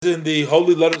In the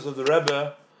Holy Letters of the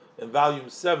Rebbe, in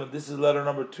volume 7, this is letter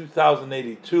number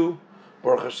 2082,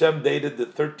 Baruch Hashem, dated the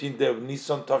 13th day of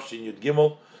Nisan, Tafshin Yud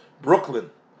Gimel, Brooklyn.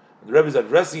 The Rebbe is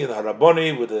addressing in the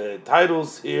Haraboni with the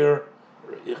titles here,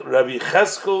 Rabbi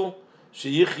Cheskel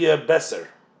Sheyichya Beser,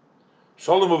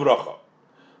 Shalom Uvracha.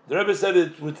 The Rebbe said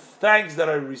it with thanks that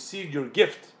I received your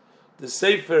gift, the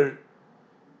Sefer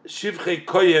Shivchei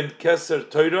Koyen Keser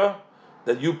Torah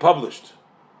that you published,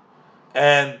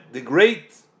 and the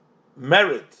great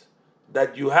merit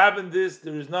that you have in this,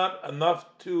 there is not enough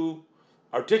to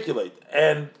articulate.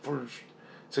 And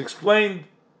it's explained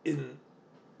in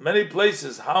many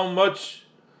places how much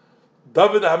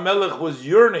David HaMelech was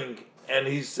yearning, and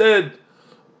he said,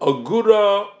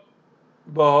 Agura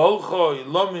ba'olcha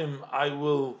ilomim, I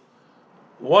will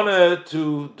want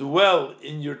to dwell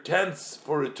in your tents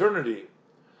for eternity.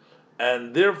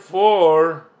 And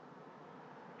therefore,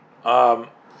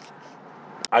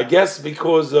 I guess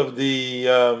because of the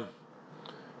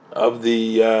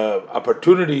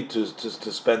opportunity to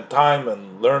spend time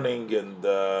and learning, and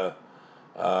so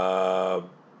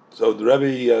the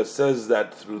Rebbe says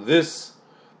that through this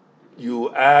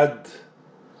you add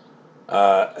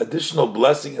additional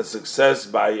blessing and success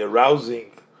by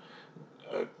arousing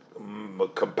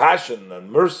compassion and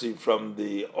mercy from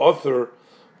the author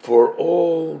for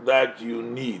all that you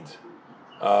need.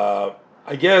 I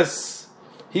guess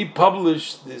he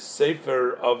published this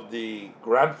Sefer of the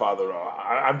grandfather.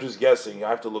 I'm just guessing. I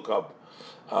have to look up.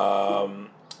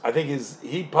 I think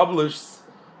he published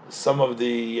some of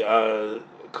the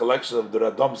collection of the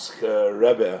Radomsk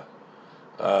Rebbe.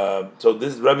 So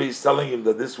this Rebbe is telling him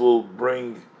that this will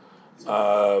bring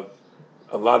a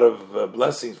lot of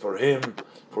blessings for him,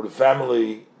 for the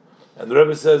family. And the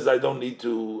Rebbe says, I don't need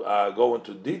to go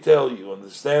into detail. You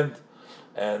understand.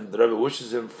 And the Rebbe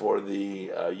wishes him for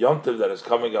the Yom Tov that is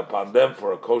coming upon them,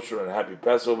 for a kosher and happy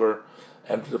Passover,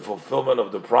 and for the fulfillment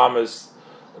of the promise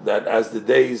that as the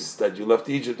days that you left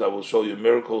Egypt, I will show you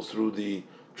miracles through the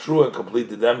true and complete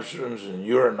redemptions in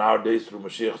your and our days through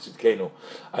Mashiach Tzidkenu.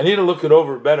 I need to look it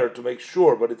over better to make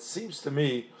sure, but it seems to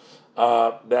me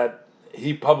that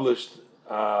he published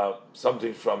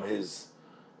something from his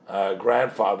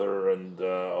grandfather, and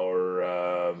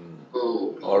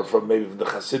or from maybe the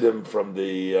Hasidim, from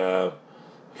the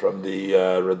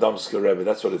Radomsk Rebbe.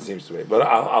 That's what it seems to me. But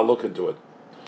I'll look into it.